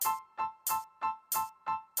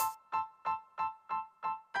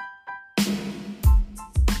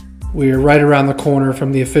We are right around the corner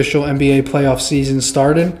from the official NBA playoff season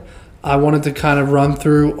starting. I wanted to kind of run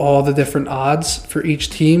through all the different odds for each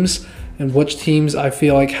teams and which teams I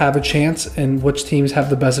feel like have a chance and which teams have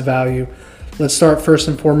the best value. Let's start first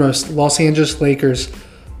and foremost. Los Angeles Lakers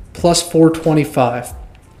plus 425.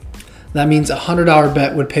 That means a $100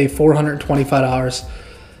 bet would pay $425.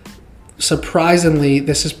 Surprisingly,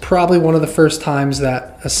 this is probably one of the first times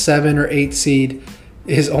that a 7 or 8 seed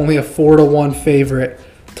is only a 4-1 favorite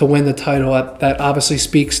to win the title. That obviously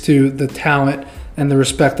speaks to the talent and the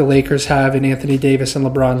respect the Lakers have in Anthony Davis and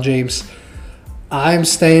LeBron James. I'm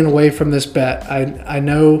staying away from this bet. I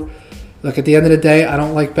know, look, at the end of the day, I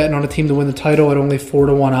don't like betting on a team to win the title at only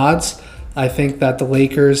 4-1 odds. I think that the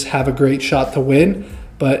Lakers have a great shot to win,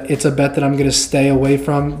 but it's a bet that I'm going to stay away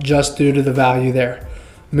from just due to the value there.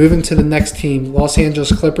 Moving to the next team, Los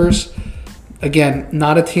Angeles Clippers. Again,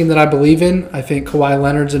 not a team that I believe in. I think Kawhi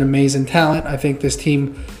Leonard's an amazing talent. I think this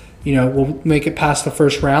team, will make it past the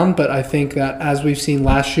first round, but I think that as we've seen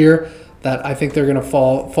last year, that I think they're going to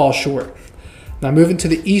fall short. Now moving to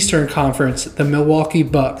the Eastern Conference, the Milwaukee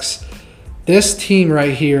Bucks. This team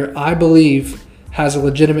right here, I believe, has a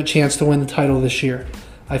legitimate chance to win the title this year.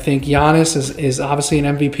 I think Giannis is obviously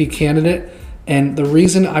an MVP candidate. And the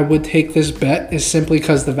reason I would take this bet is simply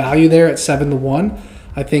because the value there at 7-1.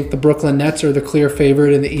 I think the Brooklyn Nets are the clear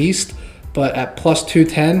favorite in the East, but at plus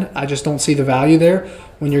 210, I just don't see the value there.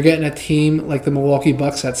 When you're getting a team like the Milwaukee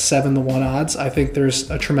Bucks at 7-1 odds, I think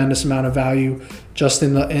there's a tremendous amount of value just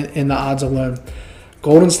in the odds alone.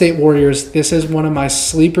 Golden State Warriors, this is one of my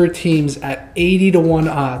sleeper teams at 80-1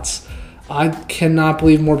 odds. I cannot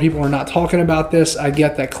believe more people are not talking about this. I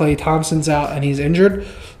get that Klay Thompson's out and he's injured,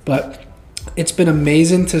 but it's been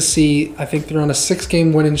amazing to see. I think they're on a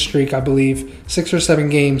 6-game winning streak, I believe, 6 or 7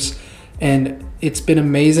 games. And it's been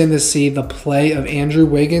amazing to see the play of Andrew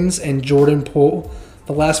Wiggins and Jordan Poole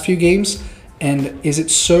the last few games. And is it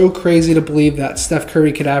so crazy to believe that Steph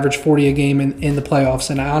Curry could average 40 a game in the playoffs?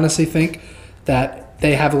 And I honestly think that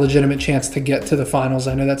they have a legitimate chance to get to the finals.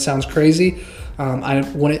 I know that sounds crazy. I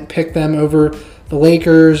wouldn't pick them over the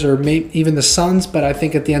Lakers or maybe even the Suns, but I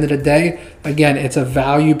think at the end of the day, again, it's a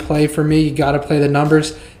value play for me. You got to play the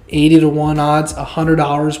numbers. 80-1 odds,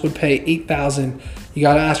 $100 would pay $8,000. You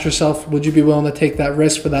got to ask yourself, would you be willing to take that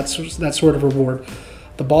risk for that sort of reward?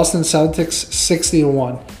 The Boston Celtics,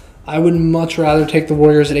 60-1. I would much rather take the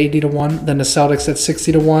Warriors at 80-1 than the Celtics at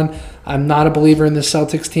 60-1. I'm not a believer in the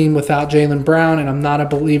Celtics team without Jaylen Brown, and I'm not a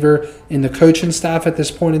believer in the coaching staff at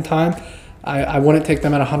this point in time. I wouldn't take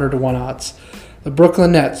them at 100-1 odds. The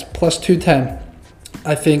Brooklyn Nets, plus 210.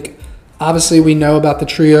 I think, obviously, we know about the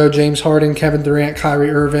trio, James Harden, Kevin Durant, Kyrie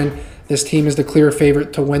Irving. This team is the clear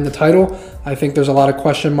favorite to win the title. I think there's a lot of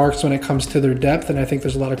question marks when it comes to their depth, and I think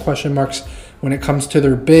there's a lot of question marks when it comes to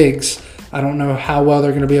their bigs. I don't know how well they're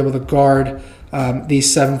going to be able to guard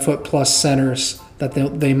these 7-foot-plus centers that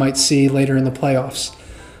they might see later in the playoffs.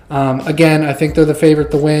 Again, I think they're the favorite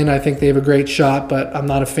to win. I think they have a great shot, but I'm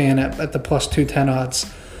not a fan at the plus 210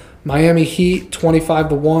 odds. Miami Heat,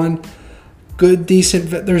 25-1. Good,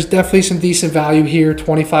 decent. There's definitely some decent value here.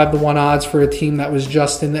 25-1 odds for a team that was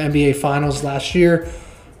just in the NBA Finals last year.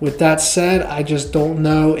 With that said, I just don't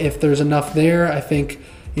know if there's enough there. I think,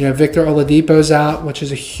 Victor Oladipo's out, which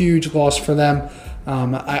is a huge loss for them.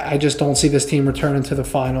 I just don't see this team returning to the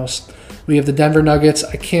finals. We have the Denver Nuggets.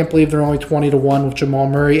 I can't believe they're only 20-1 with Jamal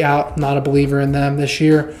Murray out. Not a believer in them this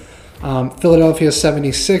year. Philadelphia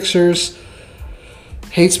 76ers.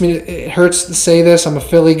 It hurts to say this. I'm a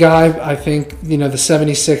Philly guy. I think, the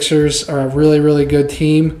 76ers are a really, really good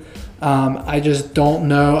team. I just don't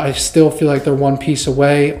know. I still feel like they're one piece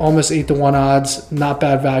away. Almost 8-1 odds. Not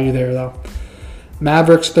bad value there, though.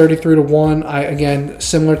 Mavericks, 33-1. Again,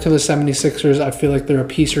 similar to the 76ers, I feel like they're a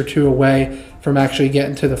piece or two away from actually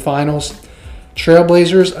getting to the finals.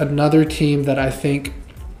 Trailblazers, another team that I think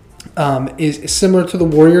is similar to the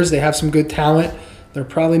Warriors. They have some good talent. They're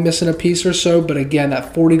probably missing a piece or so, but again,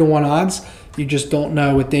 at 40-1 odds, you just don't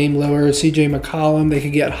know. With Dame Lillard, CJ McCollum, they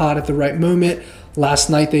could get hot at the right moment. Last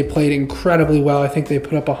night, they played incredibly well. I think they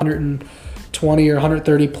put up 120 or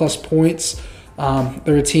 130 plus points.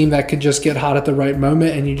 They're a team that could just get hot at the right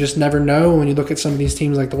moment, and you just never know when you look at some of these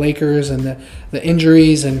teams like the Lakers and the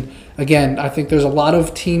injuries. And again, I think there's a lot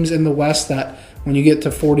of teams in the West that when you get to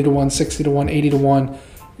 40-1, 60-1, 80-1,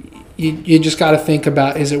 you just got to think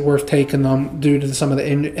about, is it worth taking them due to some of the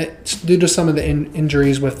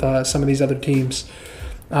injuries with some of these other teams.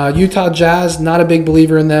 Utah Jazz, not a big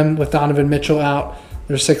believer in them with Donovan Mitchell out.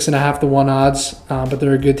 They're 6.5-1 odds, but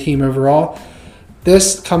they're a good team overall.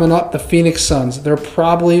 This coming up, the Phoenix Suns. They're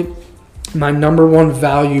probably my number one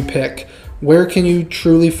value pick where can you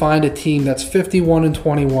truly find a team that's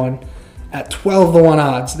 51-21 at 12-1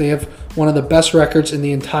 odds? They have one of the best records in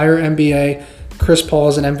the entire NBA. Chris Paul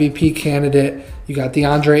is an MVP candidate. You got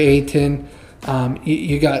DeAndre Ayton.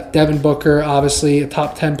 You got Devin Booker, obviously a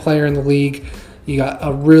top 10 player in the league. You got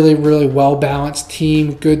a really, really well-balanced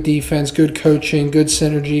team, good defense, good coaching, good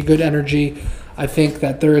synergy, good energy. I think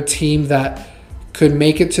that they're a team that could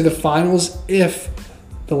make it to the finals if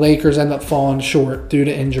the Lakers end up falling short due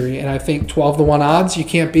to injury. And I think 12-1 odds, you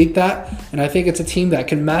can't beat that. And I think it's a team that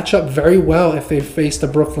can match up very well if they face the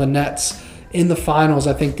Brooklyn Nets in the finals.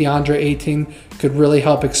 I think DeAndre Ayton could really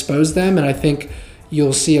help expose them. And I think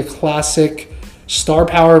you'll see a classic star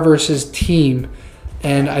power versus team.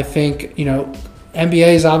 And I think,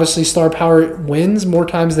 NBA is obviously star power wins more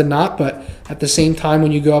times than not, but at the same time,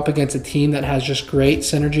 when you go up against a team that has just great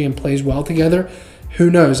synergy and plays well together,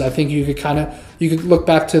 who knows? I think you could look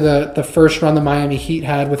back to the first run the Miami Heat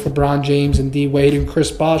had with LeBron James and D Wade and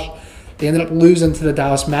Chris Bosh. They ended up losing to the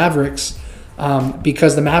Dallas Mavericks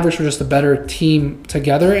because the Mavericks were just a better team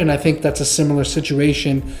together, and I think that's a similar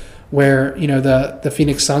situation where the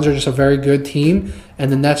Phoenix Suns are just a very good team,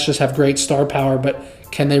 and the Nets just have great star power, but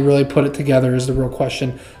can they really put it together is the real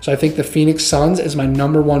question. So I think the Phoenix Suns is my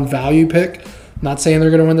number one value pick. I'm not saying they're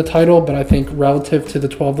going to win the title, but I think relative to the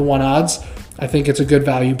 12-1 odds, I think it's a good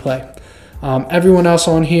value play. Everyone else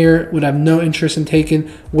on here would have no interest in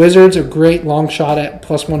taking. Wizards are great long shot at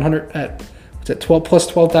plus 100 at 12 plus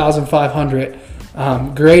 12,500.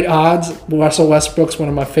 Great odds. Russell Westbrook's one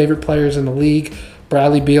of my favorite players in the league.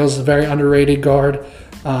 Bradley Beal's a very underrated guard.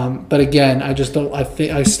 But again, I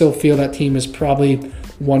still feel that team is probably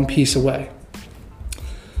one piece away.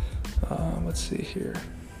 Let's see here.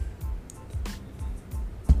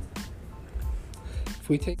 If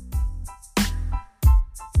we take